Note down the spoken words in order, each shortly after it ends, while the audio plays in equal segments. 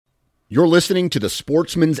You're listening to the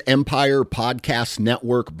Sportsman's Empire Podcast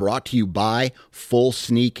Network, brought to you by Full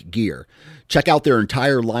Sneak Gear. Check out their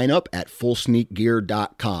entire lineup at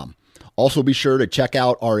fullsneakgear.com. Also be sure to check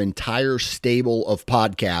out our entire stable of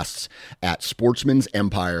podcasts at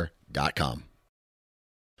sportsmansempire.com.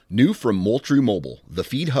 New from Moultrie Mobile, the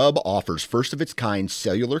Feed Hub offers first-of-its-kind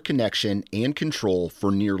cellular connection and control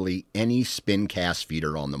for nearly any spin cast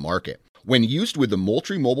feeder on the market. When used with the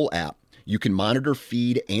Moultrie Mobile app, you can monitor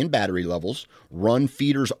feed and battery levels, run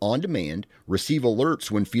feeders on demand, receive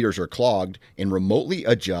alerts when feeders are clogged, and remotely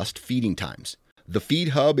adjust feeding times. The Feed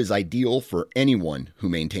Hub is ideal for anyone who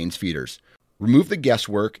maintains feeders. Remove the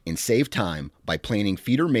guesswork and save time by planning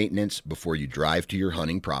feeder maintenance before you drive to your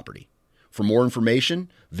hunting property. For more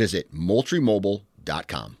information, visit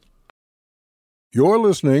MoultrieMobile.com. You're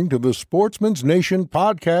listening to the Sportsman's Nation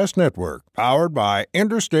Podcast Network, powered by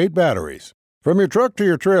Interstate Batteries. From your truck to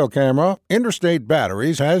your trail camera, Interstate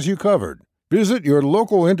Batteries has you covered. Visit your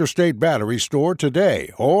local Interstate Battery store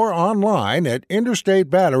today or online at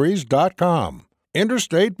interstatebatteries.com.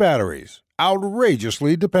 Interstate Batteries,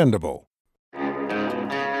 outrageously dependable.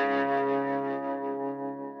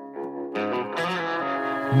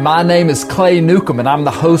 My name is Clay Newcomb, and I'm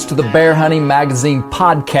the host of the Bear Hunting Magazine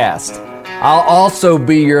podcast. I'll also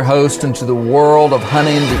be your host into the world of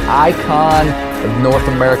hunting the icon of North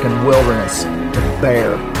American wilderness, the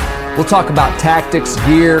bear. We'll talk about tactics,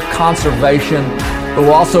 gear, conservation, but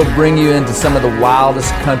we'll also bring you into some of the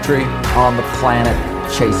wildest country on the planet,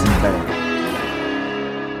 chasing bear.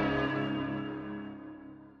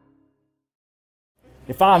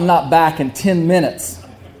 If I'm not back in 10 minutes,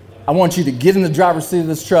 I want you to get in the driver's seat of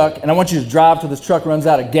this truck, and I want you to drive till this truck runs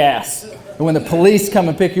out of gas. And when the police come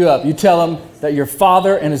and pick you up, you tell them that your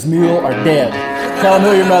father and his mule are dead. Tell them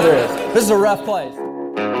who your mother is. This is a rough place.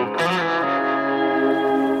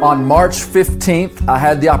 On March 15th, I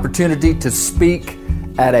had the opportunity to speak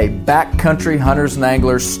at a backcountry hunters and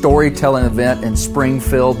anglers storytelling event in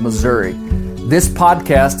Springfield, Missouri. This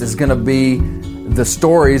podcast is going to be the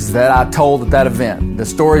stories that I told at that event. The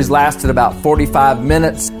stories lasted about 45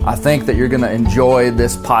 minutes. I think that you're going to enjoy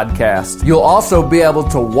this podcast. You'll also be able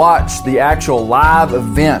to watch the actual live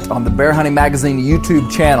event on the Bear Hunting Magazine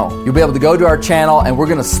YouTube channel. You'll be able to go to our channel, and we're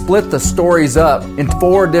going to split the stories up in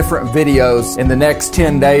 4 different videos in the next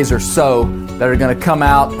 10 days or so that are going to come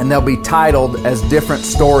out, and they'll be titled as different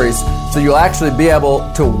stories. So you'll actually be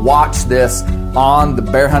able to watch this on the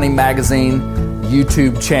Bear Hunting Magazine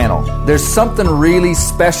YouTube channel. There's something really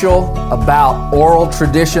special about oral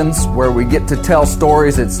traditions where we get to tell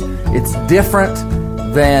stories. It's different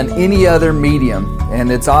than any other medium,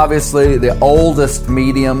 and it's obviously the oldest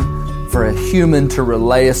medium for a human to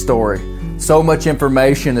relay a story. So much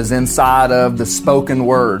information is inside of the spoken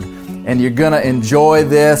word, and you're gonna enjoy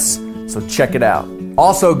this, so check it out.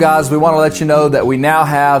 Also, guys, we want to let you know that we now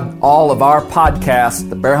have all of our podcasts,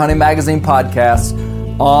 the Bear Hunting Magazine podcasts,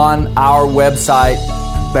 on our website,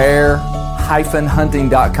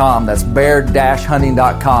 bear-hunting.com. That's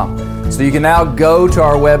bear-hunting.com. So you can now go to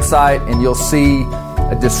our website and you'll see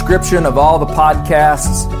a description of all the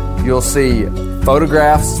podcasts. You'll see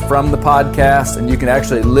photographs from the podcast, and you can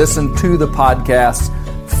actually listen to the podcasts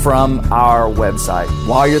from our website.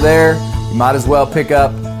 While you're there, you might as well pick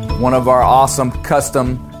up one of our awesome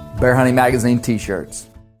custom Bear Hunting Magazine t-shirts.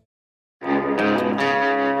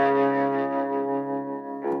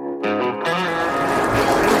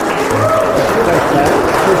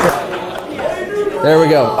 There we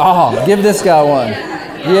go. Oh, give this guy one.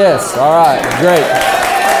 Yes. All right. Great.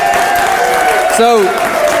 So,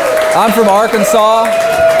 I'm from Arkansas.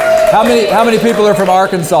 How many people are from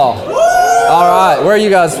Arkansas? All right. Where are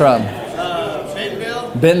you guys from?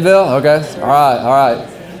 Bentonville. Bentonville. Okay. All right.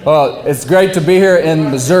 Well, it's great to be here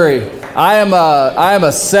in Missouri. I am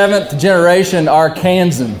a 7th generation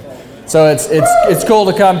Arkansan. So it's cool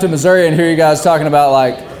to come to Missouri and hear you guys talking about,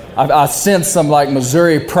 like, I sense some like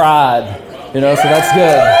Missouri pride. So that's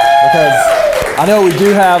good, because I know we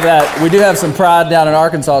do have that. We do have some pride down in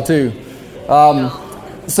Arkansas too.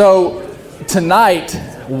 So tonight,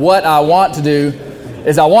 what I want to do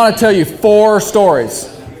is I want to tell you 4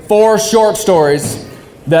 short stories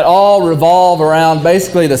that all revolve around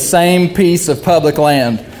basically the same piece of public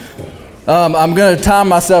land. I'm going to time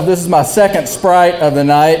myself. This is my 2nd Sprite of the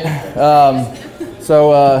night.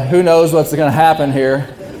 So who knows what's going to happen here.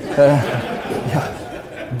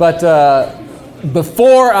 But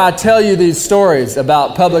before I tell you these stories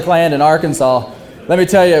about public land in Arkansas, let me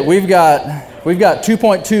tell you, we've got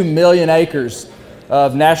 2.2 million acres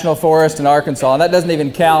of national forest in Arkansas, and that doesn't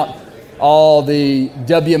even count all the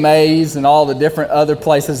WMAs and all the different other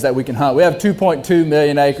places that we can hunt. We have 2.2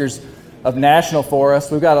 million acres of national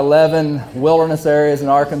forests. We've got 11 wilderness areas in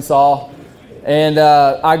Arkansas. And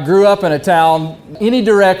I grew up in a town, any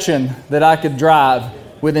direction that I could drive,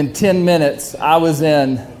 within 10 minutes, I was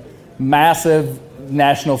in massive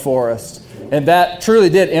national forest. And that truly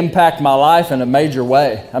did impact my life in a major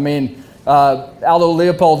way. I mean, Aldo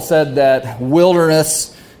Leopold said that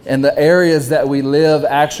wilderness and the areas that we live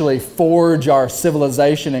actually forge our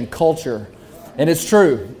civilization and culture. And it's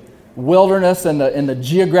true. Wilderness and the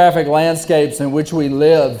geographic landscapes in which we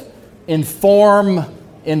live inform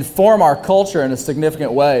our culture in a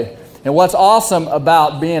significant way. And what's awesome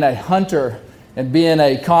about being a hunter and being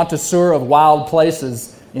a connoisseur of wild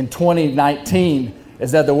places in 2019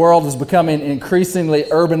 is that the world is becoming increasingly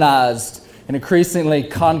urbanized and increasingly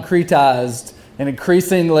concretized and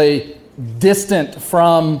increasingly distant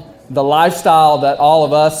from the lifestyle that all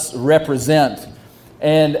of us represent.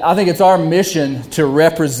 And I think it's our mission to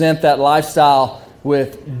represent that lifestyle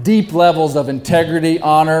with deep levels of integrity,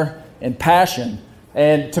 honor, and passion.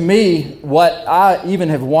 And to me, what I even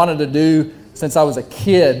have wanted to do since I was a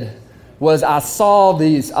kid was I saw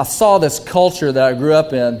this culture that I grew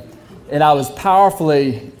up in, and I was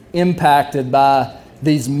powerfully impacted by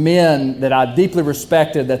these men that I deeply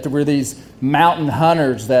respected, that were these mountain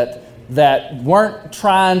hunters that weren't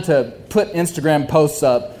trying to put Instagram posts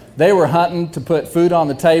up. They were hunting to put food on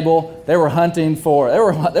the table. They were hunting for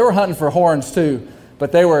horns too,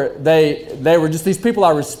 but they were just these people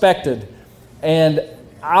I respected. And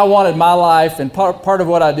I wanted my life, and part of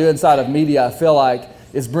what I do inside of media, I feel like,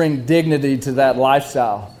 is bring dignity to that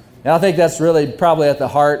lifestyle. And I think that's really probably at the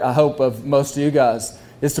heart, I hope, of most of you guys,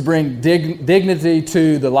 is to bring dignity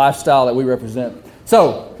to the lifestyle that we represent.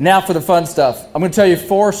 So, now for the fun stuff. I'm going to tell you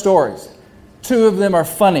 4 stories. 2 of them are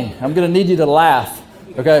funny. I'm going to need you to laugh,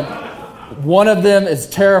 okay? One of them is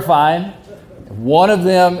terrifying. One of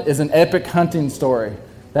them is an epic hunting story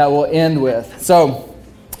that we'll end with. So,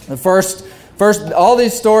 the first, all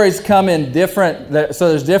these stories come in different, so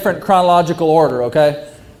there's different chronological order, okay?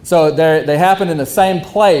 So they happen in the same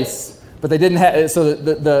place, but they didn't have, so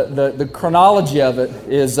the chronology of it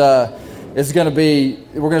is going to be,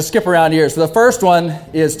 we're going to skip around years. So the first one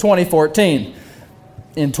is 2014.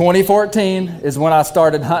 In 2014 is when I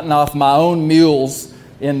started hunting off my own mules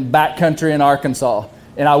in backcountry in Arkansas.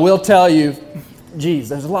 And I will tell you,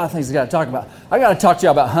 there's a lot of things I got to talk about. I got to talk to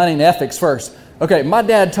you about hunting ethics first. Okay, my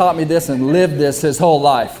dad taught me this and lived this his whole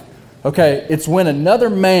life. Okay, it's when another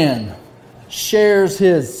man shares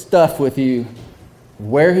his stuff with you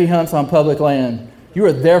where he hunts on public land, you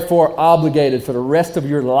are therefore obligated for the rest of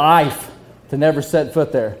your life to never set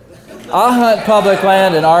foot there. I hunt public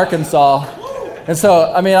land in Arkansas, and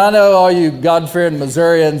so, I mean, I know all you God-fearing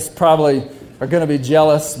Missourians probably are going to be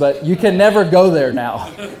jealous, but you can never go there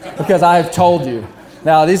now because I have told you.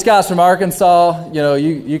 Now, these guys from Arkansas, you know,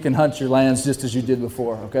 you can hunt your lands just as you did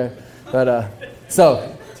before, okay? But,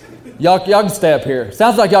 so, y'all can stay up here.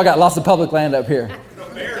 Sounds like y'all got lots of public land up here.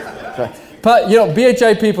 So, but, you know,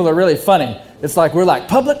 BHA people are really funny. It's like, we're like,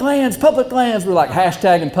 public lands. We're like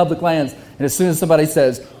hashtagging public lands. And as soon as somebody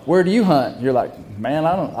says, where do you hunt? You're like, man,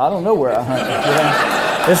 I don't know where I hunt. You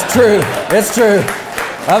know? It's true.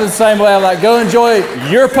 I'm the same way. I'm like, go enjoy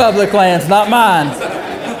your public lands, not mine.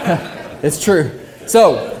 It's true.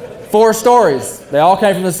 So, 4 stories. They all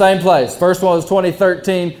came from the same place. First one was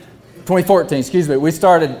 2014, we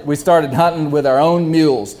started hunting with our own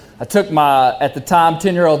mules. I took my, at the time,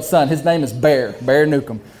 10-year-old son, his name is Bear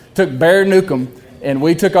Newcomb. Took Bear Newcomb, and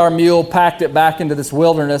we took our mule, packed it back into this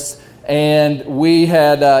wilderness, and we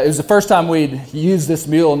had, it was the first time we'd used this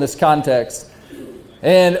mule in this context.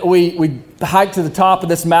 And we hiked to the top of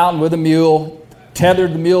this mountain with a mule,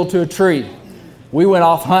 tethered the mule to a tree. We went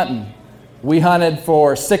off hunting. We hunted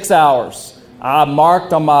for 6 hours. I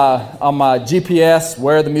marked on my GPS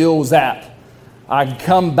where the mule was at. I'd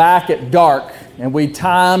come back at dark, and we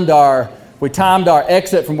timed our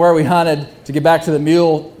exit from where we hunted to get back to the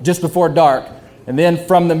mule just before dark. And then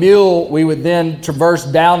from the mule, we would then traverse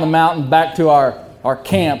down the mountain back to our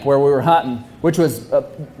camp where we were hunting, which was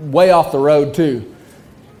way off the road too.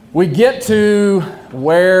 We get to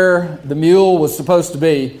where the mule was supposed to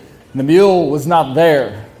be, and the mule was not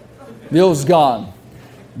there. The mule was gone.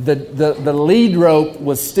 The lead rope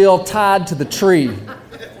was still tied to the tree,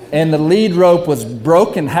 and the lead rope was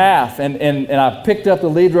broken in half. And I picked up the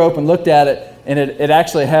lead rope and looked at it, and it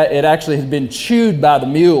actually had been chewed by the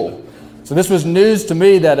mule. So this was news to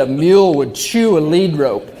me that a mule would chew a lead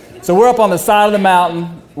rope. So we're up on the side of the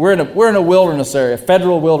mountain. We're in a wilderness area,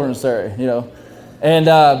 federal wilderness area, you know. And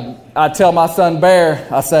I tell my son Bear,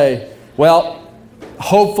 I say, well,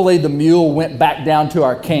 hopefully the mule went back down to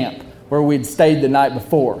our camp where we'd stayed the night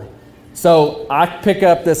before. So I pick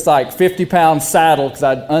up this like 50-pound saddle because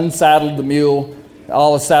I'd unsaddled the mule,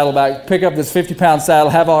 all the saddleback, pick up this 50-pound saddle,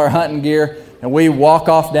 have all our hunting gear, and we walk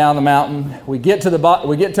off down the mountain. We get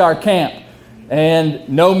to our camp, and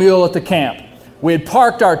no mule at the camp. We had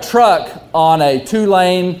parked our truck on a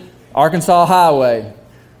 2-lane Arkansas highway.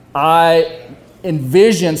 I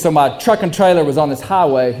envisioned, so my truck and trailer was on this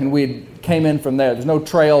highway, and we came in from there. There's no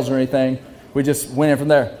trails or anything. We just went in from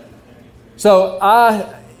there. So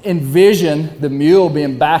I envision the mule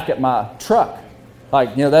being back at my truck.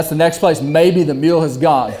 Like, that's the next place. Maybe the mule has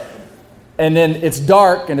gone. And then it's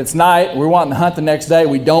dark and it's night. We're wanting to hunt the next day.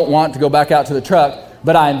 We don't want to go back out to the truck.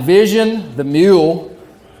 But I envision the mule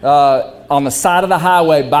on the side of the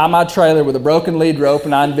highway by my trailer with a broken lead rope.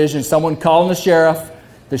 And I envision someone calling the sheriff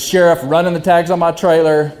running the tags on my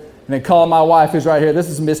trailer, and then calling my wife, who's right here. This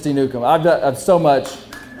is Misty Newcomb. I've so much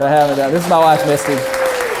that I haven't done. This is my wife, Misty.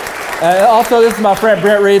 And also, this is my friend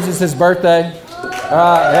Brent Reeves. It's his birthday. This is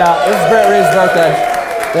Brent Reeves' birthday.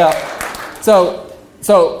 Yeah. So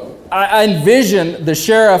I envision the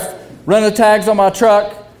sheriff running the tags on my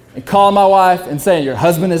truck and calling my wife and saying, "Your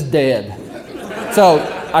husband is dead." So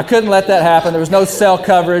I couldn't let that happen. There was no cell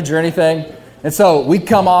coverage or anything. And so we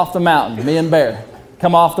come off the mountain, me and Bear,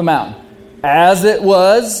 come off the mountain. As it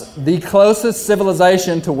was, the closest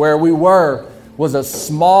civilization to where we were was a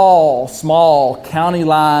small county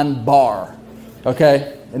line bar,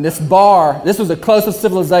 okay? And this was the closest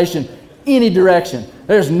civilization any direction.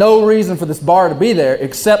 There's no reason for this bar to be there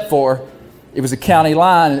except for it was a county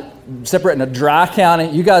line separating a dry county.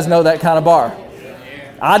 You guys know that kind of bar.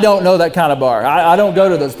 I don't know that kind of bar. I don't go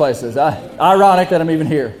to those places. Ironic that I'm even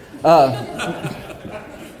here.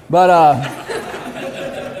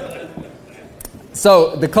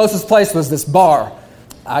 So the closest place was this bar.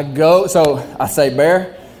 I say,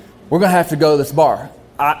 Bear, we're going to have to go to this bar.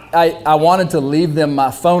 I wanted to leave them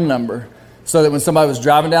my phone number so that when somebody was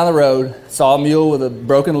driving down the road, saw a mule with a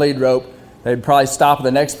broken lead rope, they'd probably stop at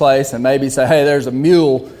the next place and maybe say, "Hey, there's a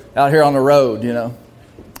mule out here on the road,"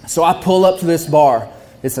 So I pull up to this bar.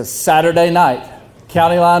 It's a Saturday night,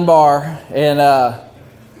 county line bar, and I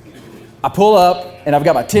pull up, and I've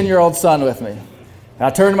got my 10-year-old son with me. And I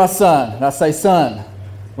turn to my son, and I say, "Son,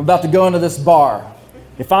 I'm about to go into this bar.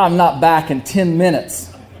 If I'm not back in 10 minutes,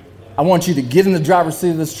 I want you to get in the driver's seat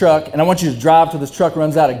of this truck, and I want you to drive till this truck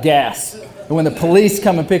runs out of gas. And when the police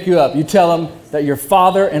come and pick you up, you tell them that your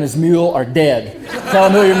father and his mule are dead. Tell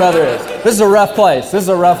them who your mother is." This is a rough place. This is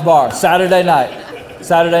a rough bar. Saturday night.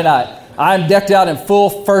 I'm decked out in full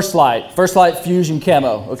First Light Fusion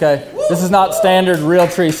camo, okay? This is not standard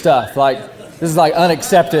Realtree stuff. This is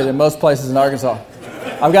unaccepted in most places in Arkansas.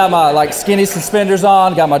 I've got my skinny suspenders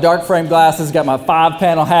on, got my dark frame glasses, got my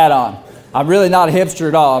 5-panel hat on. I'm really not a hipster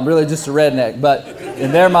at all. I'm really just a redneck. But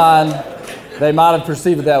in their mind, they might have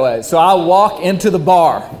perceived it that way. So I walk into the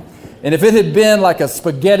bar. And if it had been like a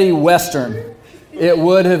spaghetti western, it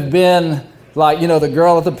would have been the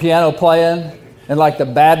girl at the piano playing, and the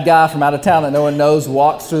bad guy from out of town that no one knows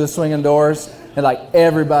walks through the swinging doors, and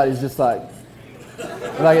everybody's just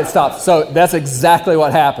it stops. So that's exactly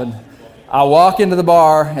what happened. I walk into the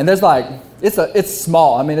bar, and there's it's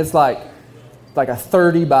small. I mean, it's like a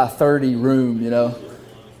 30 by 30 room,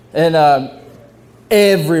 and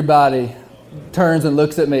everybody turns and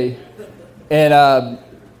looks at me, and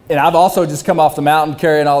I've also just come off the mountain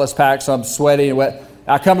carrying all this pack, so I'm sweaty and wet.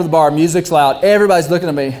 I come to the bar, music's loud, everybody's looking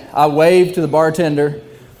at me. I wave to the bartender,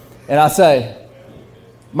 and I say,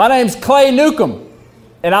 "My name's Clay Newcomb,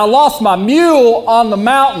 and I lost my mule on the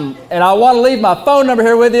mountain, and I want to leave my phone number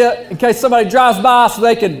here with you in case somebody drives by so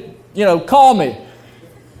they can, call me."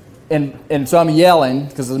 And so I'm yelling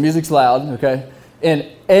because the music's loud, okay? And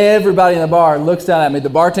everybody in the bar looks down at me. The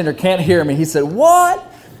bartender can't hear me. He said, "What?"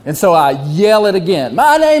 And so I yell it again.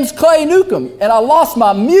 "My name's Clay Newcomb, and I lost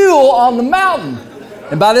my mule on the mountain."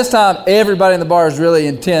 And by this time, everybody in the bar is really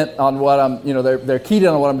intent on what they're keyed in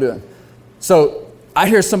on what I'm doing. So I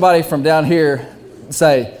hear somebody from down here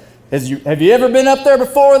say, "Have you ever been up there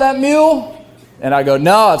before with that mule?" And I go,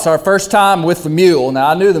 "No, it's our first time with the mule." Now,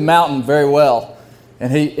 I knew the mountain very well.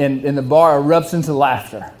 And the bar erupts into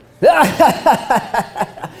laughter.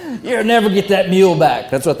 "You'll never get that mule back."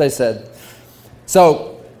 That's what they said.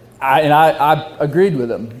 So I agreed with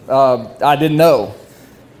them. I didn't know.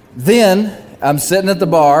 Then I'm sitting at the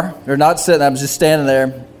bar, or not sitting, I'm just standing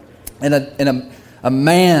there, and a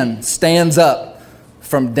man stands up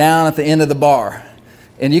from down at the end of the bar.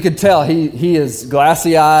 And you could tell he is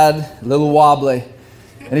glassy-eyed, a little wobbly.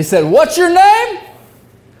 And he said, "What's your name?"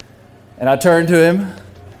 And I turn to him,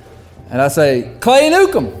 and I say, "Clay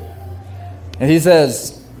Newcomb." And he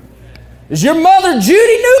says, "Is your mother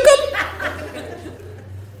Judy Newcomb?"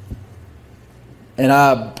 And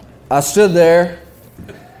I stood there,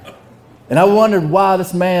 and I wondered why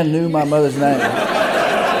this man knew my mother's name.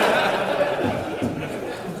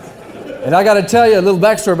 And I got to tell you a little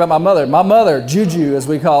backstory about my mother. My mother, Juju, as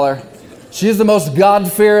we call her, she's the most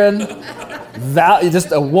God-fearing,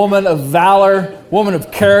 just a woman of valor, woman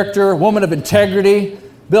of character, woman of integrity,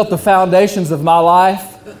 built the foundations of my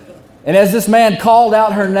life. And as this man called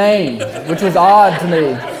out her name, which was odd to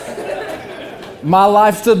me, my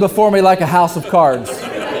life stood before me like a house of cards.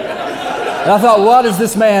 And I thought, what is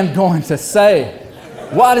this man going to say?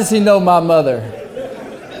 Why does he know my mother?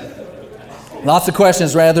 Lots of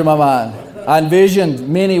questions ran through my mind. I envisioned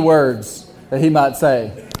many words that he might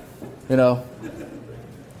say. You know,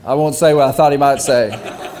 I won't say what I thought he might say.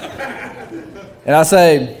 And I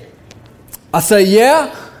say,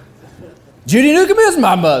 yeah, Judy Newcomb is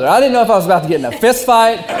my mother. I didn't know if I was about to get in a fist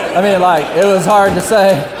fight. I mean, like, it was hard to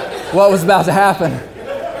say what was about to happen.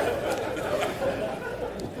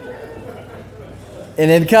 And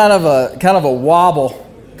in kind of a wobble,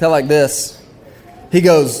 kind of like this, he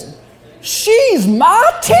goes, "She's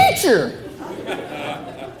my teacher."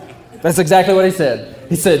 That's exactly what he said.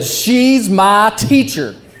 He said, "She's my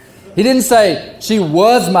teacher." He didn't say, "She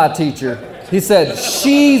was my teacher." He said,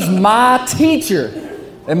 "She's my teacher."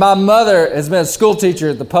 And my mother has been a school teacher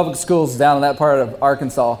at the public schools down in that part of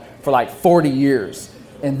Arkansas for like 40 years.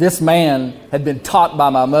 And this man had been taught by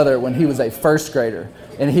my mother when he was a first grader.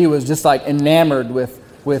 And he was just like enamored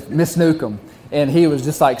with Miss Newcomb. And he was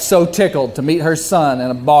just like so tickled to meet her son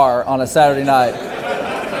in a bar on a Saturday night.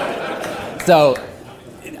 So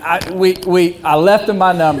I left him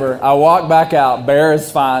my number. I walked back out. Bear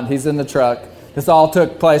is fine. He's in the truck. This all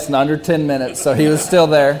took place in under 10 minutes, so he was still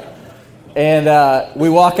there. And we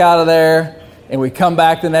walk out of there, and we come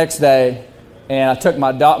back the next day, and I took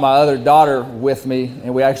my other daughter with me,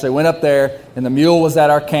 and we actually went up there, and the mule was at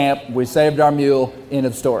our camp. We saved our mule. End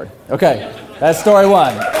of story. Okay, that's story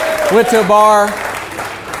one. Went to a bar,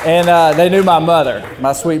 and they knew my mother,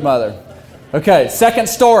 my sweet mother. Okay, second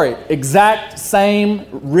story. Exact same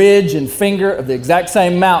ridge and finger of the exact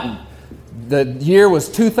same mountain. The year was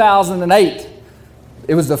 2008.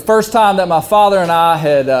 It was the first time that my father and I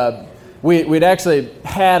had, we'd actually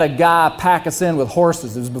had a guy pack us in with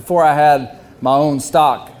horses. It was before I had my own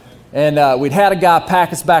stock. And we'd had a guy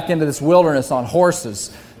pack us back into this wilderness on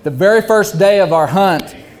horses. The very first day of our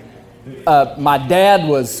hunt, we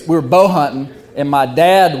were bow hunting, and my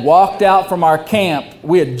dad walked out from our camp.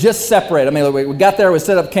 We had just separated. I mean, we got there, we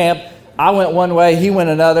set up camp. I went one way, he went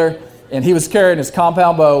another, and he was carrying his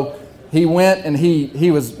compound bow. He went, and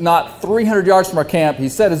he was not 300 yards from our camp. He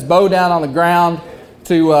set his bow down on the ground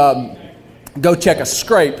to go check a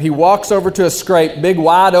scrape. He walks over to a scrape, big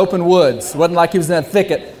wide open woods. It wasn't like he was in a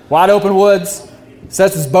thicket. Wide open woods,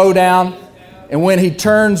 sets his bow down, and when he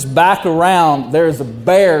turns back around, there's a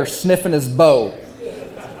bear sniffing his bow.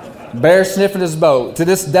 Bear sniffing his bow. To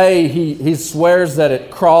this day, he swears that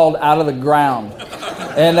it crawled out of the ground.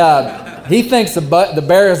 And he thinks the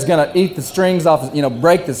bear is going to eat the strings off,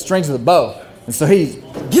 break the strings of the bow. And so he's,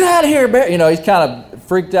 "Get out of here, bear." He's kind of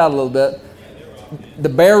freaked out a little bit. The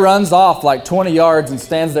bear runs off like 20 yards and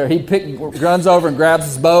stands there. He runs over and grabs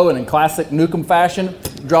his bow, and in classic Newcomb fashion,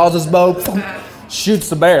 draws his bow, shoots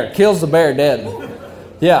the bear, kills the bear dead.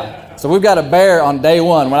 Yeah, so we've got a bear on day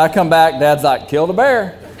one. When I come back, Dad's like, "Kill the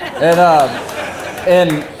bear."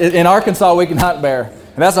 And in Arkansas, we can hunt bear.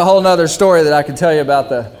 And that's a whole other story that I can tell you about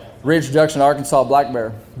the reintroduction of Arkansas black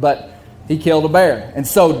bear. But he killed a bear. And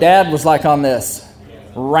so Dad was like on this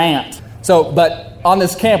rant. But on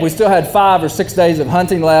this camp, we still had 5 or 6 days of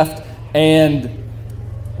hunting left, and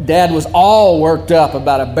Dad was all worked up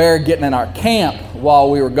about a bear getting in our camp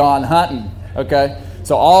while we were gone hunting, okay?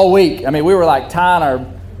 So all week, we were like tying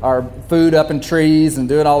our food up in trees and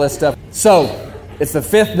doing all this stuff. So it's the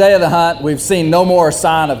 5th day of the hunt. We've seen no more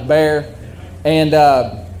sign of bear. And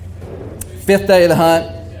 5th day of the hunt,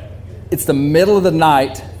 it's the middle of the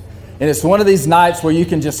night, and it's one of these nights where you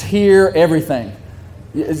can just hear everything.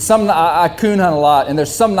 I coon hunt a lot, and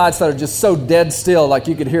there's some nights that are just so dead still, like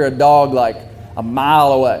you could hear a dog like a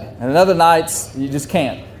mile away. And other nights, you just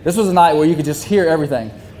can't. This was a night where you could just hear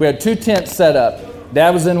everything. We had 2 tents set up.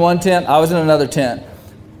 Dad was in one tent, I was in another tent.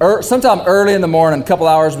 Sometime early in the morning, a couple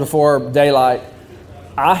hours before daylight,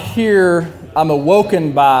 I'm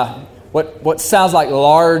awoken by what sounds like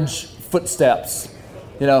large footsteps,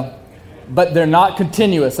 but they're not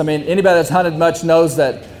continuous. Anybody that's hunted much knows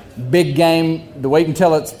that big game, the way you can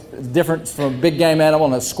tell it's different from a big game animal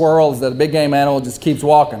and a squirrel is that a big game animal just keeps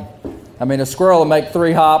walking. A squirrel will make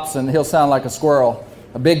 3 hops and he'll sound like a squirrel.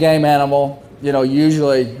 A big game animal,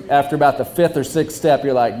 usually after about the 5th or 6th step,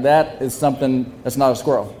 you're like, that is something that's not a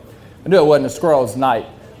squirrel. I knew it wasn't a squirrel, it was night.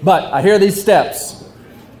 But I hear these steps,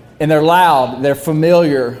 and they're loud, they're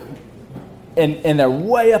familiar, and they're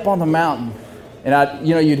way up on the mountain. And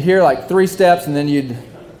you'd hear like 3 steps, and then you'd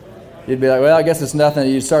be like, well, I guess it's nothing.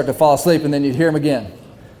 And you'd start to fall asleep, and then you'd hear them again.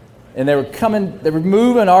 And they were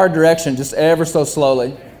moving our direction just ever so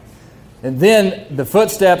slowly. And then the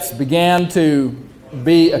footsteps began to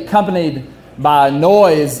be accompanied by a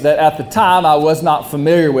noise that at the time I was not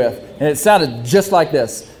familiar with. And it sounded just like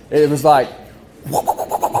this. It was like,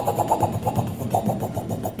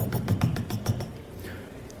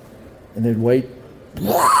 and they'd wait.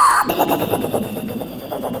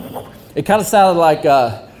 It kind of sounded like,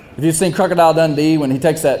 if you've seen Crocodile Dundee, when he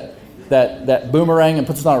takes that boomerang and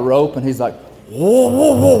puts it on a rope, and he's like, whoa,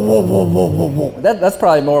 whoa, whoa, whoa, whoa, whoa, whoa, whoa. That's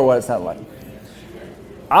probably more what it sounded like.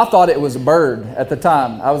 I thought it was a bird at the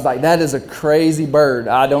time. I was like, that is a crazy bird.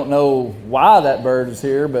 I don't know why that bird is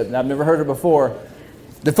here, but I've never heard it before.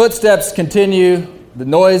 The footsteps continue, the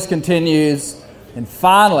noise continues, and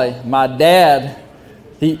finally, my dad,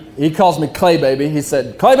 he calls me Clay Baby. He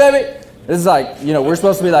said, Clay Baby, this is like, we're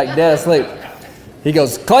supposed to be like dead asleep. He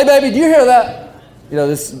goes, Clay Baby, do you hear that?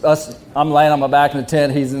 I'm laying on my back in the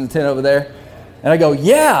tent, he's in the tent over there. And I go,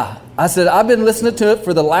 yeah. I said, I've been listening to it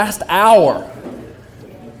for the last hour.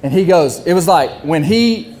 And he goes, it was like when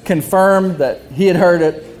he confirmed that he had heard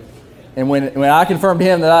it, and when I confirmed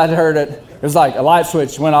him that I had heard it, it was like a light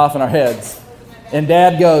switch went off in our heads. And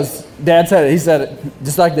Dad said it, he said it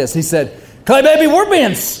just like this. He said, Clay Baby, we're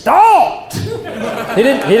being stalked. He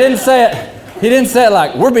didn't say it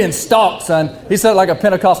like, we're being stalked, son. He said it like a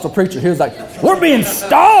Pentecostal preacher. He was like, we're being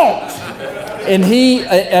stalked. And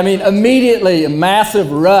immediately a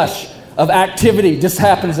massive rush of activity just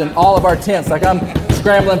happens in all of our tents. Like I'm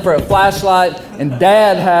scrambling for a flashlight, and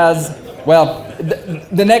Dad has,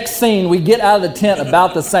 the next scene, we get out of the tent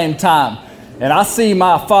about the same time. And I see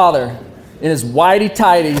my father in his whitey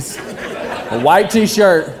tighties, a white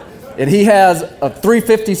t-shirt, and he has a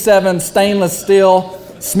 .357 stainless steel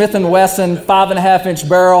Smith & Wesson 5.5-inch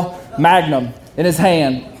barrel Magnum in his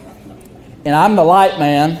hand. And I'm the light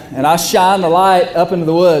man, and I shine the light up into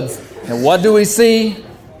the woods. And what do we see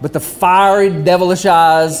but the fiery, devilish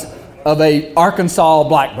eyes of a Arkansas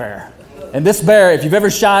black bear? And this bear, if you've ever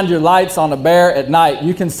shined your lights on a bear at night,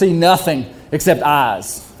 you can see nothing except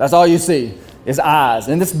eyes. That's all you see is eyes.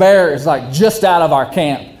 And this bear is like just out of our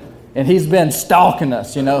camp, and he's been stalking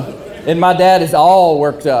us, And my dad is all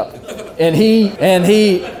worked up. And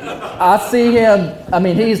I see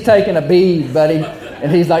him, he's taking a bead, buddy.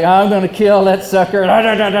 And he's like, I'm going to kill that sucker.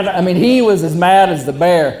 He was as mad as the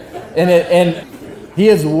bear. And he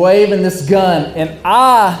is waving this gun. And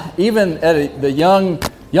I, even at the young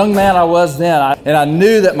man I was then, I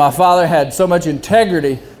knew that my father had so much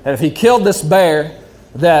integrity that if he killed this bear,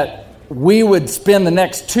 that we would spend the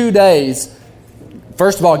next 2 days,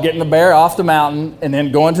 first of all, getting the bear off the mountain, and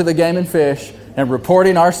then going to the Game and Fish and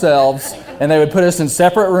reporting ourselves. And they would put us in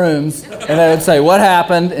separate rooms, and they would say, what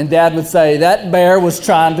happened? And Dad would say, that bear was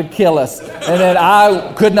trying to kill us. And then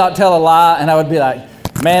I could not tell a lie, and I would be like,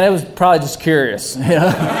 man, it was probably just curious. And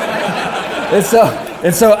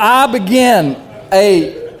so I began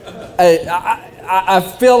I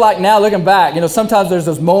feel like now looking back, sometimes there's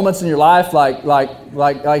those moments in your life like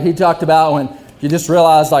he talked about when you just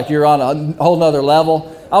realize like you're on a whole nother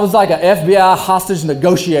level. I was like an FBI hostage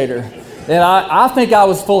negotiator. And I think I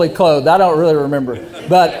was fully clothed. I don't really remember.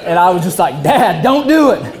 And I was just like, Dad, don't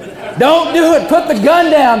do it. Don't do it. Put the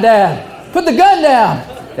gun down, Dad. Put the gun down.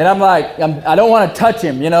 And I'm like, I don't want to touch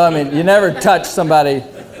him. You never touch somebody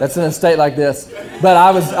that's in a state like this. But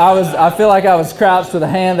I feel like I was crouched with a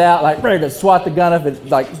hand out, like ready to swat the gun if it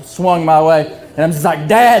like swung my way. And I'm just like,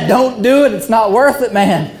 Dad, don't do it. It's not worth it,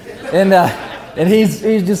 man. And he's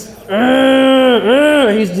just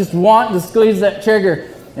wanting to squeeze that trigger.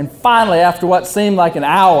 And finally, after what seemed like an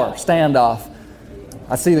hour standoff,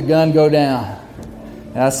 I see the gun go down.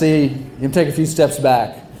 And I see him take a few steps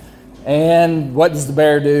back. And what does the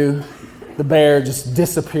bear do? The bear just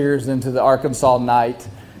disappears into the Arkansas night,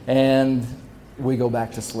 and we go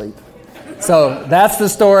back to sleep. So that's the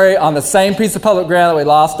story on the same piece of public ground that we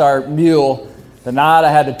lost our mule. The night I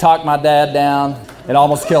had to talk my dad down and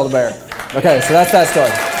almost kill the bear. Okay, so that's that story.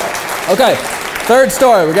 Okay, third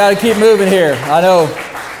story. We got to keep moving here. I know.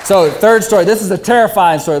 So third story. This is a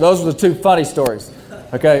terrifying story. Those are the two funny stories.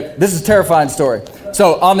 Okay, this is a terrifying story.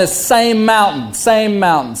 So on this same mountain,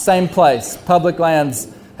 same place, public lands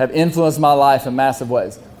have influenced my life in massive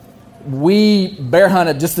ways. We bear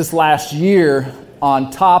hunted just this last year on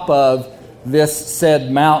top of this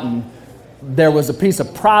said mountain. There was a piece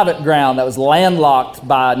of private ground that was landlocked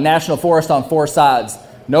by National Forest on 4 sides.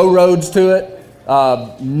 No roads to it,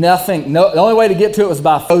 Nothing. No, the only way to get to it was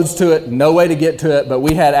by roads to it. No way to get to it, but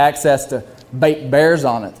we had access to bait bears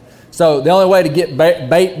on it. So the only way to get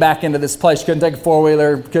bait back into this place, you couldn't take a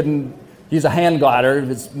four-wheeler, couldn't use a hand glider. If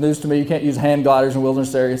it's news to me, you can't use hand gliders in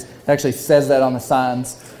wilderness areas. It actually says that on the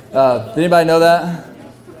signs. Did anybody know that?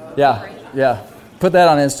 Yeah. Put that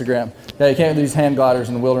on Instagram. Yeah, you can't use hand gliders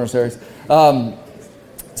in the wilderness areas.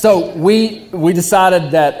 So we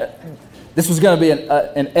decided that this was going to be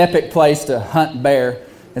an epic place to hunt bear.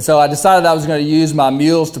 And so I decided I was going to use my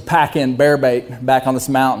mules to pack in bear bait back on this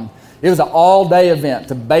mountain. It was an all-day event.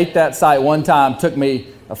 To bait that site one time took me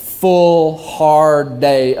a full, hard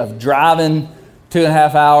day of driving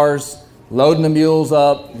 2.5 hours, loading the mules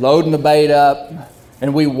up, loading the bait up,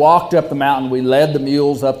 and we walked up the mountain. We led the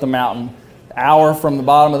mules up the mountain, hour from the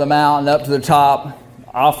bottom of the mountain up to the top,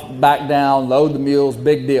 off, back down, load the mules,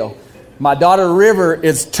 big deal. My daughter River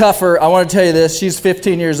is tougher. I want to tell you this. She's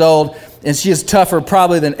 15 years old, and she is tougher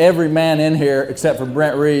probably than every man in here except for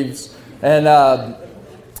Brent Reeves. And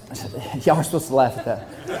y'all are supposed to laugh at that.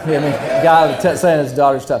 I mean, guy saying his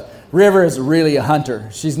daughter's tough. River is really a hunter.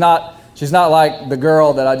 She's not like the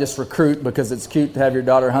girl that I just recruit because it's cute to have your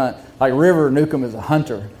daughter hunt. Like River Newcomb is a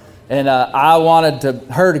hunter. And I wanted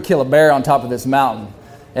her to kill a bear on top of this mountain.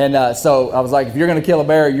 And so I was like, if you're going to kill a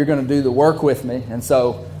bear, you're going to do the work with me. And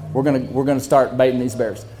so we're going to start baiting these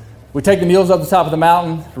bears. We take the mules up the top of the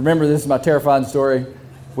mountain. Remember, this is my terrifying story.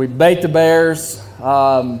 We bait the bears.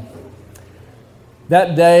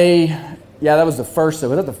 That day, that was the first day.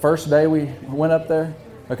 Was that the first day we went up there?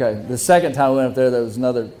 Okay, the second time we went up there, there was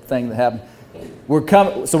another thing that happened. We're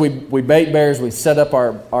coming, so we bait bears. We set up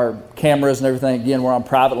our cameras and everything. Again, we're on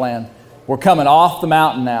private land. We're coming off the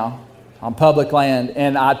mountain now on public land,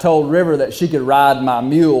 and I told River that she could ride my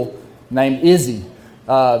mule named Izzy.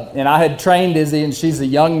 And I had trained Izzy, and she's a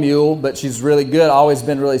young mule, but she's really good, always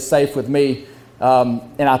been really safe with me.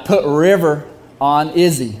 And I put River on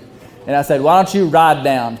Izzy. And I said, why don't you ride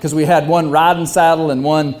down? Because we had one riding saddle and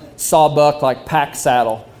one sawbuck, like pack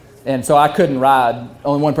saddle. And so I couldn't ride.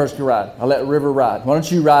 Only one person could ride. I let River ride. Why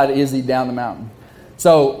don't you ride Izzy down the mountain?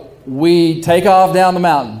 So we take off down the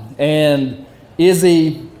mountain. And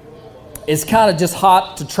Izzy is kind of just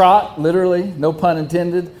hot to trot, literally, no pun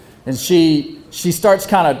intended. And she starts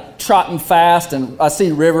kind of trotting fast. And I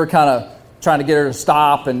see River kind of trying to get her to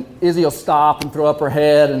stop. And Izzy will stop and throw up her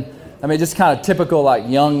head. And I mean, just kind of typical like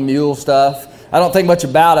young mule stuff. I don't think much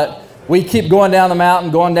about it. We keep going down the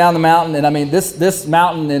mountain, and I mean, this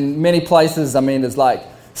mountain in many places, I mean, is like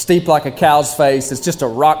steep like a cow's face. It's just a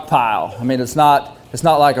rock pile. I mean, it's not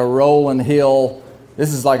like a rolling hill.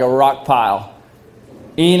 This is like a rock pile.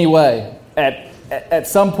 Anyway, at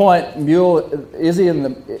some point, Izzy and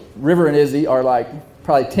the River and Izzy are like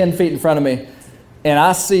probably 10 feet in front of me, and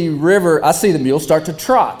I see the mule start to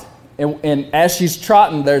trot. And as she's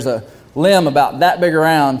trotting, there's a limb about that big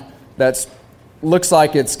around that looks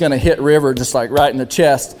like it's going to hit River just like right in the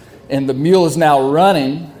chest. And the mule is now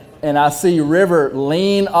running, and I see River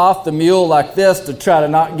lean off the mule like this to try to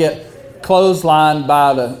not get clotheslined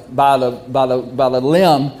by the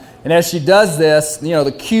limb. And as she does this,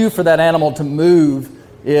 the cue for that animal to move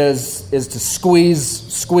is to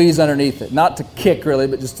squeeze underneath it, not to kick really,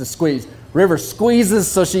 but just to squeeze. River squeezes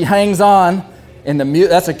so she hangs on. And the mule,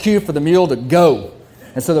 that's a cue for the mule to go.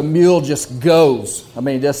 And so the mule just goes. I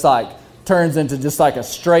mean, just like turns into just like a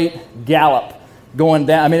straight gallop going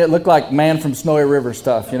down. I mean, it looked like Man from Snowy River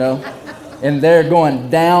stuff, And they're going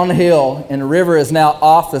downhill, and River is now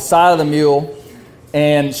off the side of the mule,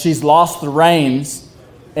 and she's lost the reins.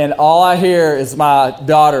 And all I hear is my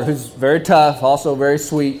daughter, who's very tough, also very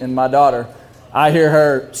sweet, and my daughter. I hear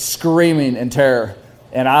her screaming in terror,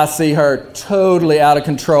 and I see her totally out of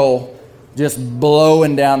control, just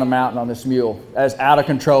blowing down the mountain on this mule. As out of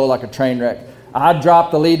control like a train wreck. I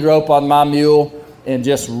drop the lead rope on my mule and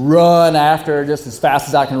just run after her just as fast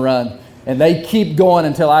as I can run. And they keep going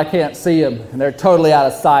until I can't see them. And they're totally out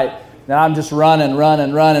of sight. And I'm just running. River.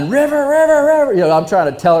 I'm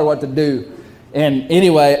trying to tell her what to do. And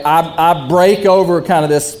anyway, I break over kind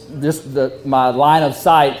of my line of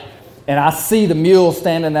sight. And I see the mule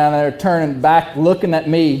standing down there turning back, looking at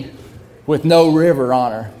me with no River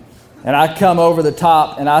on her. And I come over the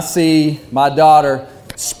top, and I see my daughter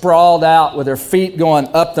sprawled out with her feet going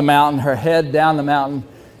up the mountain, her head down the mountain,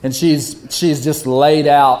 and she's just laid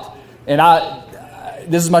out. And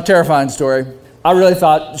this is my terrifying story. I really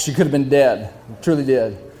thought she could have been dead. I truly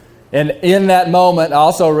did. And in that moment, I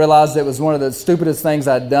also realized it was one of the stupidest things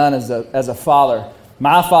I'd done as a father.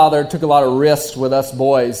 My father took a lot of risks with us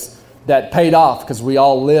boys that paid off because we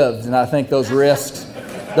all lived, and I think those risks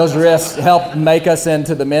helped make us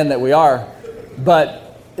into the men that we are.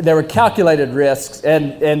 But there were calculated risks,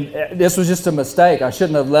 and this was just a mistake. I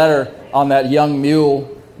shouldn't have let her on that young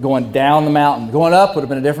mule going down the mountain. Going up would have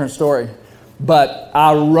been a different story. But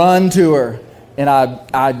I run to her, and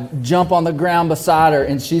I jump on the ground beside her,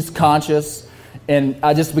 and she's conscious, and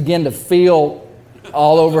I just begin to feel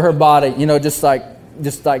all over her body, just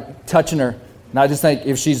like touching her. And I just think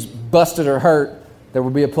if she's busted or hurt, there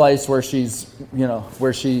will be a place where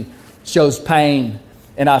where she shows pain.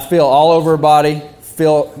 And I feel all over her body,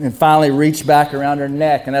 and finally reach back around her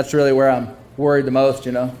neck, and that's really where I'm worried the most,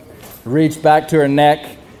 Reach back to her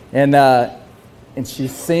neck, and she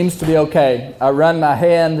seems to be okay. I run my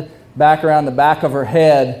hand back around the back of her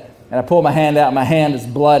head, and I pull my hand out. My hand is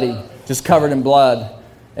bloody, just covered in blood.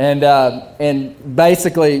 And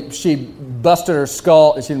basically, she busted her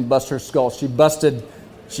skull. She didn't bust her skull.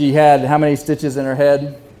 She had how many stitches in her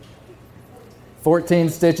head? 14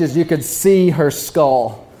 stitches. You could see her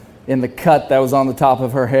skull in the cut that was on the top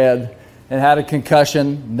of her head, and had a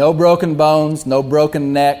concussion. No broken bones, no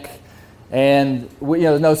broken neck, and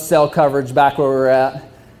there's no cell coverage back where we were at.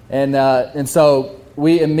 And so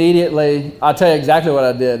we immediately, I'll tell you exactly what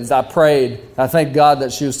I did, is I prayed. I thank God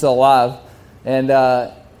that she was still alive.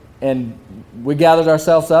 And we gathered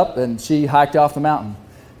ourselves up, and she hiked off the mountain.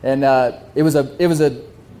 And it was a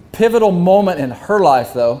pivotal moment in her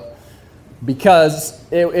life, though, because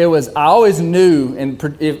it was. I always knew, and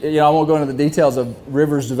I won't go into the details of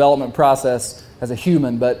River's development process as a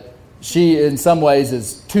human, but she, in some ways,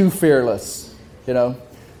 is too fearless,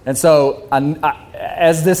 And so,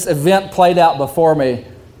 as this event played out before me,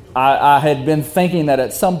 I had been thinking that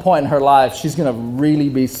at some point in her life, she's going to really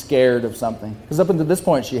be scared of something. Because up until this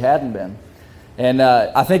point, she hadn't been. And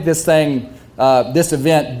I think this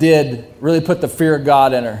event did really put the fear of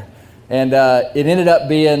God in her. And it ended up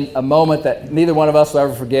being a moment that neither one of us will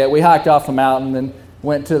ever forget. We hiked off the mountain and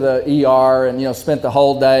went to the ER and, spent the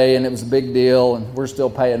whole day, and it was a big deal, and we're still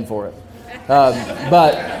paying for it.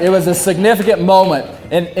 But it was a significant moment.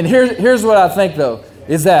 And here's what I think, though,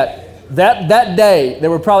 is that day, there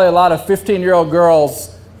were probably a lot of 15-year-old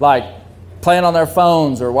girls, like, playing on their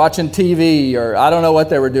phones or watching TV, or I don't know what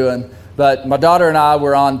they were doing. But my daughter and I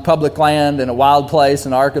were on public land in a wild place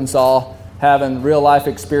in Arkansas, having real-life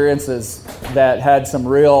experiences that had some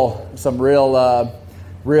real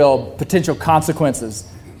potential consequences.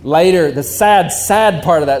 Later, the sad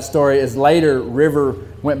part of that story is later, River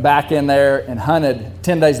went back in there and hunted.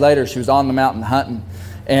 10 days later, she was on the mountain hunting.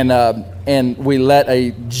 And we let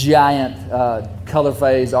a giant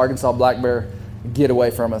color-phased Arkansas black bear get away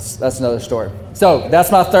from us. That's another story. So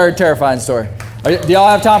that's my third terrifying story. Do y'all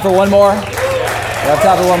have time for one more? You have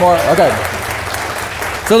time for one more? Okay.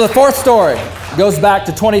 So the fourth story goes back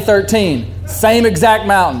to 2013. Same exact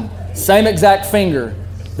mountain, same exact finger.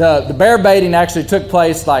 The bear baiting actually took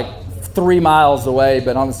place like 3 miles away,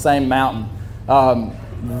 but on the same mountain.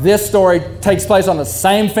 This story takes place on the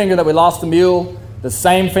same finger that we lost the mule, the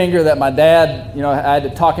same finger that my dad, I had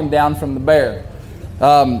to talk him down from the bear.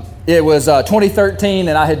 It was 2013,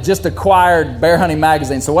 and I had just acquired Bear Hunting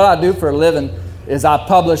Magazine. So what I do for a living is I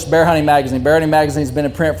publish Bear Hunting Magazine. Bear Hunting Magazine has been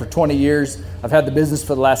in print for 20 years. I've had the business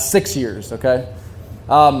for the last 6 years, okay?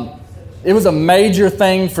 It was a major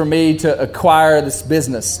thing for me to acquire this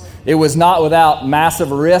business. It was not without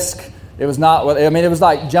massive risk. It was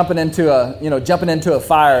like jumping into a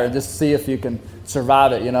fire and just see if you can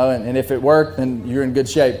survive it, and if it worked, then you're in good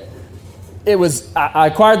shape. I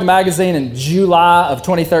acquired the magazine in July of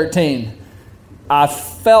 2013. I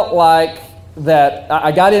felt like that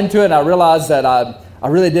I got into it, and I realized that I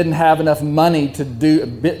really didn't have enough money to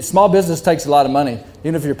do. Small business takes a lot of money,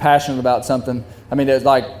 even if you're passionate about something. It's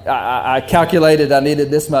like I calculated I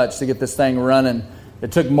needed this much to get this thing running.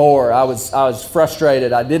 It took more. I was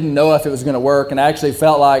frustrated. I didn't know if it was going to work, and I actually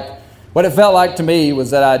felt like what it felt like to me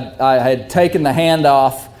was that I had taken the hand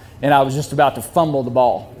off, and I was just about to fumble the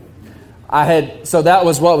ball. So that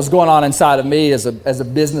was what was going on inside of me as a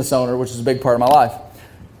business owner, which is a big part of my life.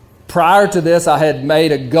 Prior to this, I had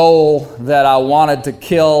made a goal that I wanted to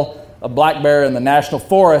kill a black bear in the national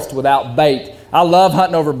forest without bait. I love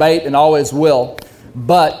hunting over bait and always will.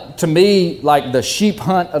 But to me, like the sheep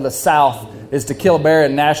hunt of the South is to kill a bear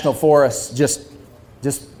in national forests, just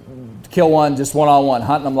kill one, just one-on-one,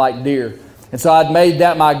 hunting them like deer. And so I'd made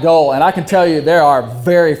that my goal. And I can tell you there are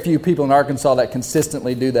very few people in Arkansas that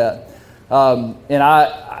consistently do that. And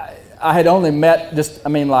I had only met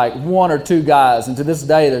like 1 or 2 guys. And to this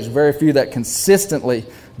day, there's very few that consistently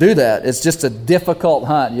do that. It's just a difficult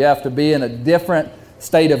hunt. You have to be in a different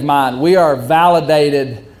state of mind. We are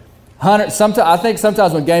validated hunters. I think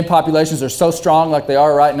sometimes when game populations are so strong like they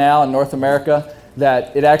are right now in North America,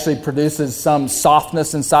 that it actually produces some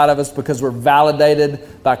softness inside of us because we're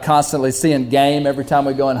validated by constantly seeing game every time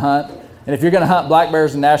we go and hunt. And if you're going to hunt black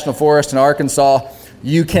bears in National Forest in Arkansas,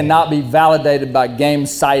 you cannot be validated by game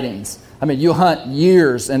sightings. I mean, you hunt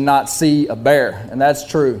years and not see a bear, and that's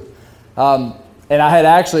true. And I had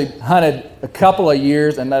actually hunted a couple of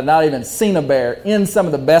years and had not even seen a bear in some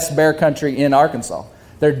of the best bear country in Arkansas.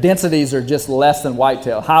 Their densities are just less than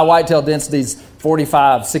whitetail. High whitetail densities,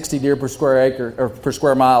 45, 60 deer per square acre, or per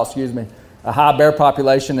square mile, excuse me. A high bear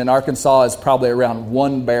population in Arkansas is probably around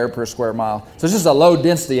 1 bear per square mile. So it's just a low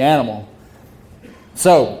density animal.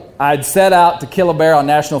 So I'd set out to kill a bear on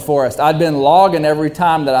National Forest. I'd been logging every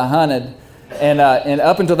time that I hunted. And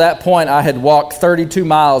up until that point, I had walked 32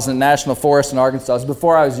 miles in National Forest in Arkansas. It was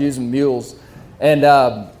before I was using mules. And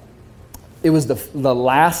it was the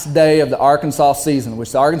last day of the Arkansas season,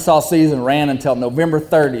 which the Arkansas season ran until November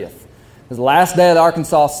 30th. It was the last day of the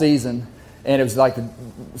Arkansas season, and it was like the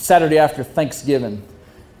Saturday after Thanksgiving.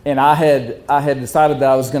 And I had decided that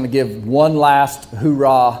I was going to give one last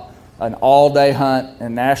hoorah, an all-day hunt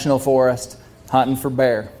in National Forest, hunting for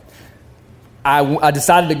bear. I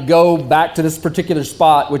decided to go back to this particular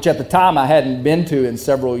spot, which at the time I hadn't been to in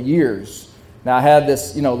several years. Now, I had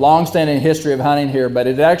this, long-standing history of hunting here, but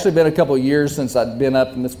it had actually been a couple of years since I'd been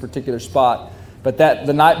up in this particular spot. But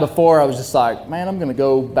the night before, I was just like, man, I'm going to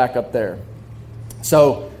go back up there.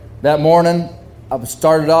 So that morning, I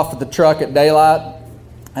started off with the truck at daylight,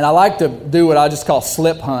 and I like to do what I just call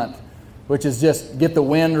slip hunt, which is just get the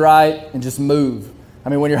wind right and just move. I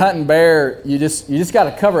mean, when you're hunting bear, you just got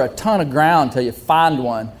to cover a ton of ground till you find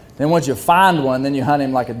one. Then once you find one, then you hunt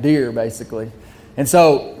him like a deer, basically. And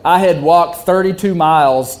so I had walked 32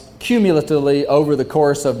 miles cumulatively over the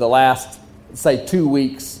course of the last, say, 2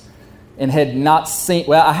 weeks, and had not seen,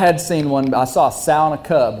 well, I had seen one. I saw a sow and a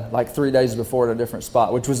cub like 3 days before at a different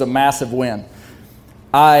spot, which was a massive win.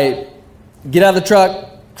 I get out of the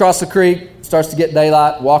truck, cross the creek, starts to get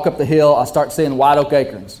daylight, walk up the hill, I start seeing white oak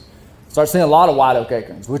acorns. Start seeing a lot of white oak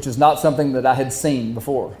acorns, which is not something that I had seen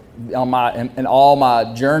before in all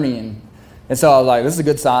my journeying. And so I was like, this is a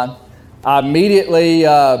good sign. I immediately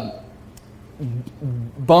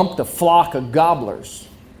bumped a flock of gobblers.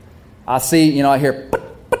 I see, I hear,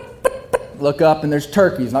 look up, and there's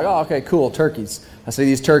turkeys. I'm like, oh, okay, cool, turkeys. I see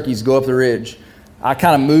these turkeys go up the ridge. I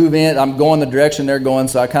kind of move in. I'm going the direction they're going,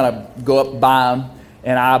 so I kind of go up by them,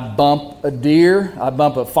 and I bump a deer, I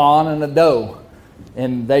bump a fawn and a doe,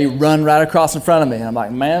 and they run right across in front of me. And I'm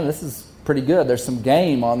like, man, this is pretty good. There's some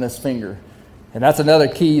game on this finger. And that's another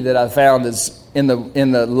key that I found is in the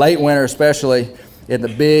late winter, especially in the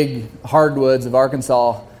big hardwoods of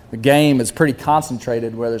Arkansas, the game is pretty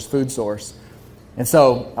concentrated where there's food source. And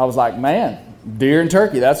so I was like, man, deer and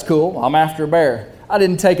turkey, that's cool. I'm after a bear. I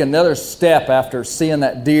didn't take another step after seeing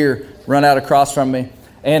that deer run out across from me.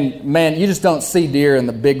 And man, you just don't see deer in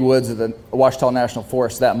the big woods of the Ouachita National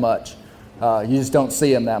Forest that much. You just don't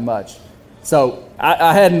see them that much. So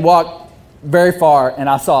I hadn't walked very far, and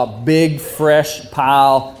I saw a big, fresh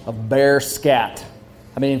pile of bear scat.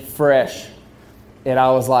 I mean, fresh. And I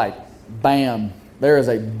was like, bam, there is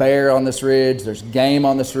a bear on this ridge. There's game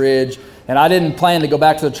on this ridge. And I didn't plan to go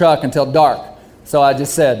back to the truck until dark. So I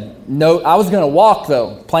just said, no, I was going to walk,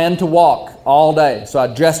 though. Planned to walk all day. So I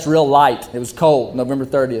dressed real light. It was cold, November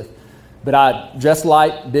 30th. But I dressed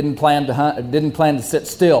light, didn't plan to hunt, didn't plan to sit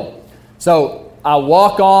still. So I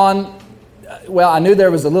walk on. Well, I knew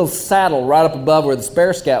there was a little saddle right up above where the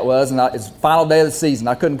spare scat was, and it's the final day of the season.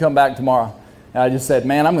 I couldn't come back tomorrow. And I just said,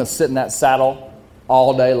 man, I'm going to sit in that saddle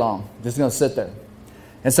all day long. Just going to sit there.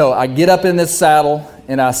 And so I get up in this saddle,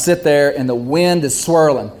 and I sit there, and the wind is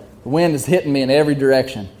swirling. The wind is hitting me in every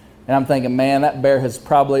direction. And I'm thinking, man, that bear has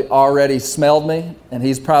probably already smelled me, and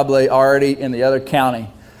he's probably already in the other county.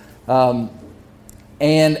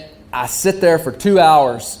 And I sit there for 2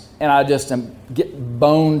 hours, and I just get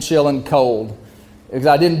bone-chilling cold because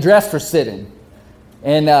I didn't dress for sitting.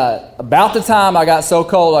 And about the time I got so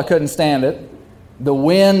cold I couldn't stand it, the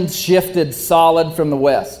wind shifted solid from the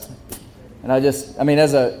west. And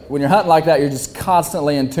when you're hunting like that, you're just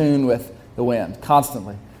constantly in tune with the wind,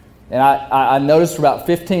 constantly. And I noticed for about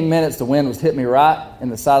 15 minutes the wind was hitting me right in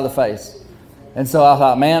the side of the face. And so I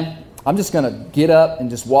thought, man, I'm just going to get up and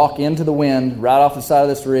just walk into the wind right off the side of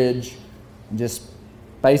this ridge and just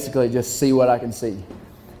basically just see what I can see.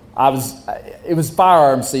 It was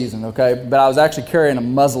firearm season, okay, but I was actually carrying a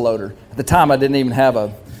muzzleloader. At the time, I didn't even have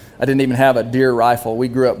a deer rifle. We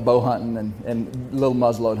grew up bow hunting and little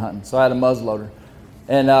muzzleload hunting, so I had a muzzleloader.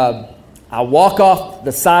 And I walk off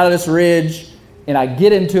the side of this ridge, and I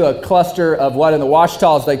get into a cluster of what in the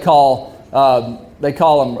Ouachitas they call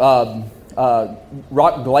them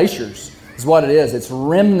rock glaciers. is what it is. It's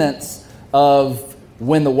remnants of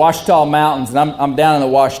when the Ouachita Mountains, and I'm down in the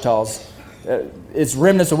Ouachitas, it's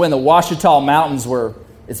remnants of when the Ouachita Mountains were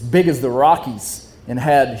as big as the Rockies and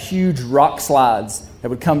had huge rock slides that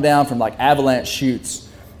would come down from like avalanche chutes.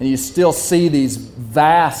 And you still see these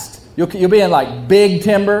vast, you'll be in like big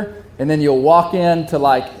timber, and then you'll walk into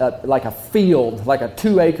like a field, like a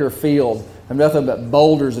 2-acre field, and nothing but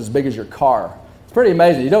boulders as big as your car. It's pretty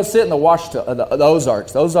amazing. You don't sit in the Ouachita, the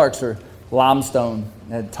Ozarks. The Ozarks are limestone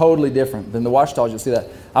and totally different than the Ouachitas. You'll see that.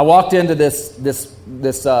 I walked into this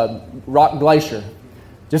rock glacier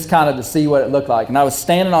just kind of to see what it looked like. And I was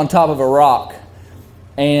standing on top of a rock,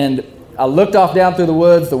 and I looked off down through the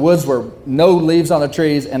woods. The woods were no leaves on the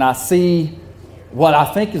trees, and I see what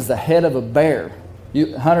I think is the head of a bear.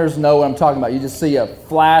 You hunters know what I'm talking about. You just see a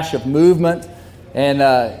flash of movement, and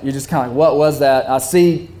you're just kind of like, what was that? I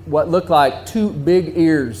see what looked like 2 big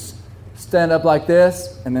ears stand up like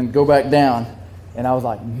this and then go back down. And I was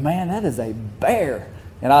like, man, that is a bear.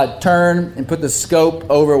 And I turned and put the scope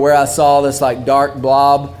over where I saw this like dark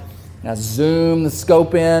blob. And I zoomed the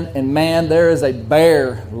scope in, and man, there is a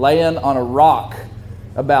bear laying on a rock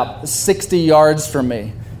about 60 yards from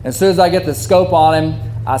me. And as soon as I get the scope on him,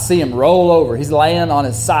 I see him roll over. He's laying on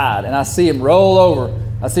his side, and I see him roll over.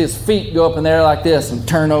 I see his feet go up in there like this and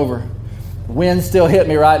turn over. The wind still hit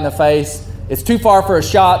me right in the face. It's too far for a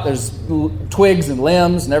shot. There's twigs and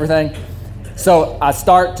limbs and everything. So I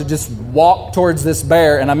start to just walk towards this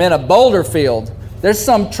bear, and I'm in a boulder field. There's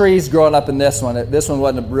some trees growing up in this one. This one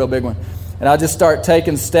wasn't a real big one. And I just start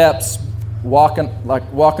taking steps, walking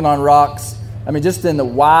on rocks. I mean, just in the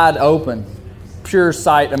wide open, pure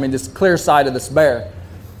sight. I mean, just clear sight of this bear.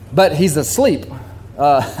 But he's asleep,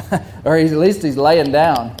 or at least he's laying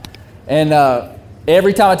down. And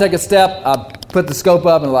every time I take a step, I put the scope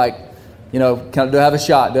up and like, do I have a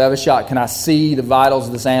shot? Do I have a shot? Can I see the vitals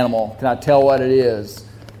of this animal? Can I tell what it is?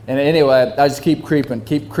 And anyway, I just keep creeping.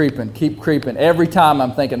 Every time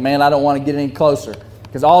I'm thinking, man, I don't want to get any closer.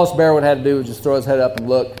 Because all this bear would have to do was just throw his head up and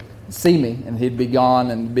look, and see me, and he'd be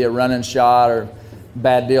gone, and it'd be a running shot or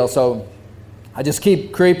bad deal. So I just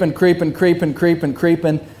keep creeping.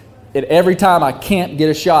 And every time I can't get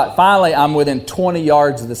a shot. Finally, I'm within 20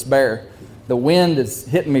 yards of this bear. The wind is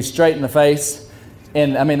hitting me straight in the face.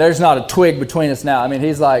 And, I mean, there's not a twig between us now. I mean,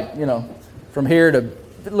 he's like, from here to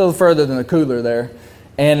a little further than the cooler there.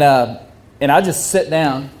 And I just sit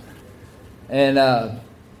down, and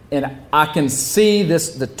I can see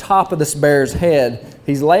the top of this bear's head.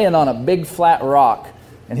 He's laying on a big flat rock,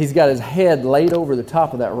 and he's got his head laid over the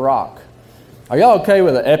top of that rock. Are y'all okay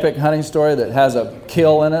with an epic hunting story that has a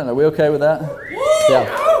kill in it? Are we okay with that?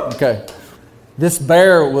 Yeah. Okay. This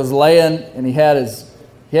bear was laying, and he had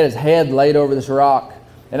his head laid over this rock.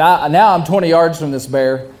 And now I'm 20 yards from this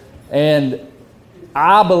bear, and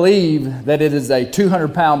I believe that it is a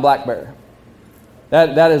 200-pound black bear.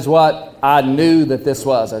 That is what I knew that this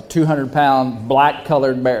was, a 200-pound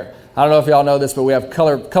black-colored bear. I don't know if y'all know this, but we have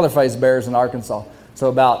color-faced bears in Arkansas.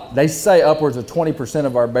 So they say upwards of 20%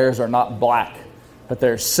 of our bears are not black, but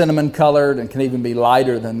they're cinnamon-colored and can even be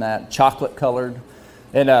lighter than that, chocolate-colored.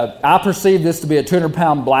 And I perceived this to be a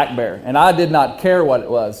 200-pound black bear, and I did not care what it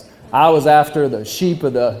was. I was after the sheep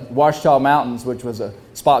of the Ouachita Mountains, which was a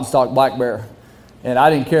spot and stalk black bear. And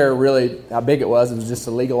I didn't care really how big it was. It was just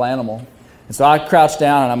a legal animal. And so I crouched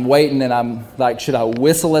down, and I'm waiting, and I'm like, should I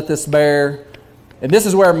whistle at this bear? And this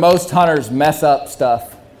is where most hunters mess up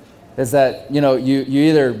stuff, is that, you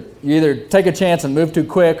either take a chance and move too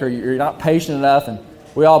quick, or you're not patient enough, and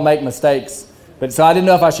we all make mistakes. But so I didn't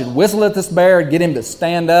know if I should whistle at this bear and get him to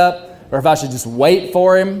stand up, or if I should just wait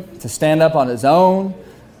for him to stand up on his own,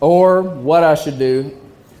 or what I should do.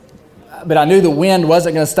 But I knew the wind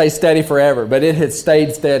wasn't going to stay steady forever, but it had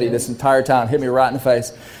stayed steady this entire time, hit me right in the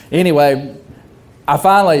face. Anyway, I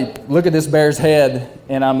finally look at this bear's head,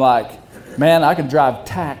 and I'm like, man, I can drive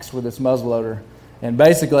tacks with this muzzleloader. And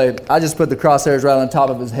basically, I just put the crosshairs right on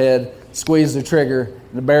top of his head, squeezed the trigger,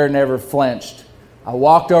 and the bear never flinched. I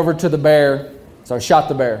walked over to the bear, so I shot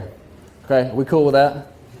the bear. Okay, are we cool with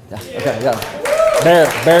that? Yeah. Okay,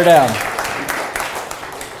 yeah. Bear down.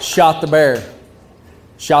 Shot the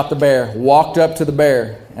bear, walked up to the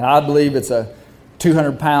bear, and I believe it's a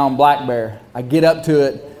 200-pound black bear. I get up to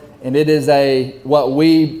it, and it is what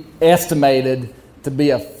we estimated to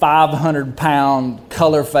be a 500-pound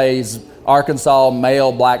color phase Arkansas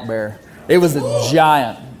male black bear. It was a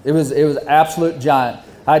giant. It was absolute giant.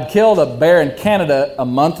 I'd killed a bear in Canada a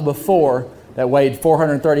month before that weighed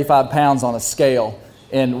 435 pounds on a scale.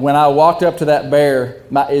 And when I walked up to that bear,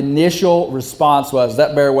 my initial response was,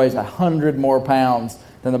 that bear weighs 100 more pounds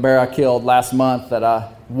than the bear I killed last month that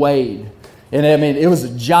I weighed. And I mean, it was a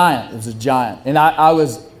giant. It was a giant. And I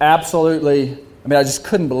was absolutely, I just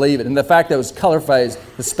couldn't believe it. And the fact that it was color phased,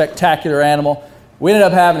 the spectacular animal. We ended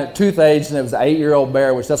up having it tooth aged, and it was an 8-year-old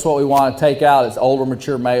bear, which that's what we want to take out is older,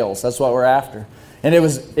 mature males. That's what we're after. And it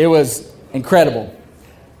was incredible.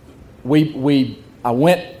 I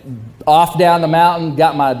went off down the mountain,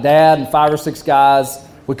 got my dad and 5 or 6 guys.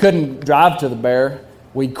 We couldn't drive to the bear.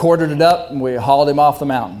 We quartered it up, and we hauled him off the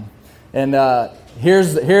mountain. And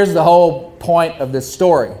here's the whole point of this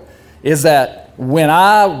story, is that when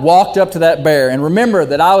I walked up to that bear, and remember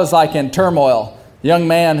that I was like in turmoil, young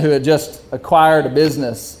man who had just acquired a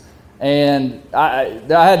business, and I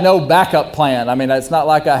had no backup plan. I mean, it's not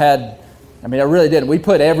like I really didn't. We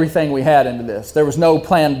put everything we had into this. There was no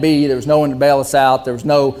plan B. There was no one to bail us out. There was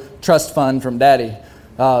no trust fund from Daddy.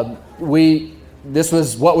 This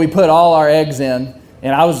was what we put all our eggs in,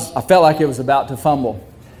 and I felt like it was about to fumble.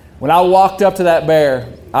 When I walked up to that bear,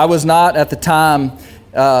 I was not at the time,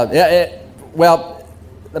 well,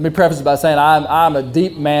 let me preface it by saying I'm a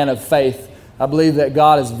deep man of faith. I believe that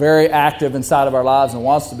God is very active inside of our lives and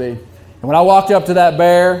wants to be. And when I walked up to that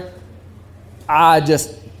bear,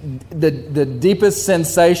 the deepest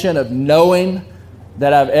sensation of knowing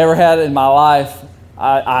that I've ever had in my life,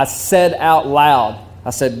 I said out loud,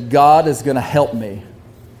 I said, God is going to help me.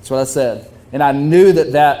 That's what I said. And I knew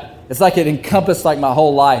that it's like it encompassed like my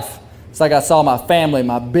whole life. It's like I saw my family,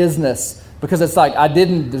 my business, because it's like I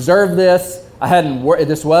didn't deserve this.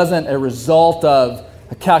 This wasn't a result of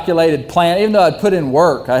a calculated plan. Even though I'd put in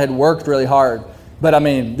work, I had worked really hard. But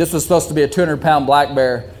this was supposed to be a 200-pound black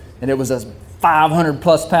bear, and it was a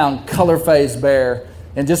 500-plus pound color-phased bear.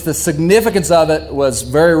 And just the significance of it was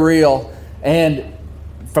very real. And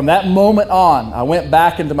from that moment on, I went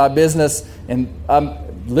back into my business, and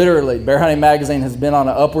literally, Bear Hunting Magazine has been on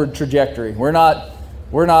an upward trajectory. We're not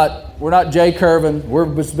Jay Curvin.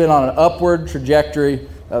 We've just been on an upward trajectory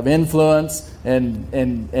of influence,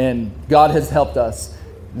 and God has helped us.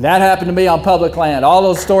 That happened to me on public land. All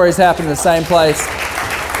those stories happened in the same place.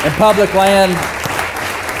 And public land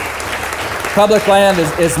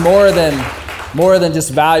is more than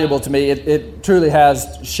just valuable to me. It truly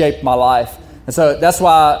has shaped my life. And so that's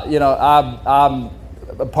why I'm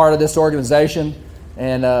a part of this organization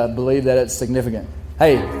and believe that it's significant.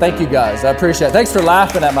 Hey, thank you guys. I appreciate it. Thanks for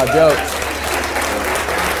laughing at my jokes.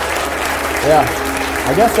 Yeah,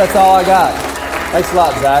 I guess that's all I got. Thanks a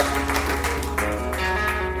lot, Zach.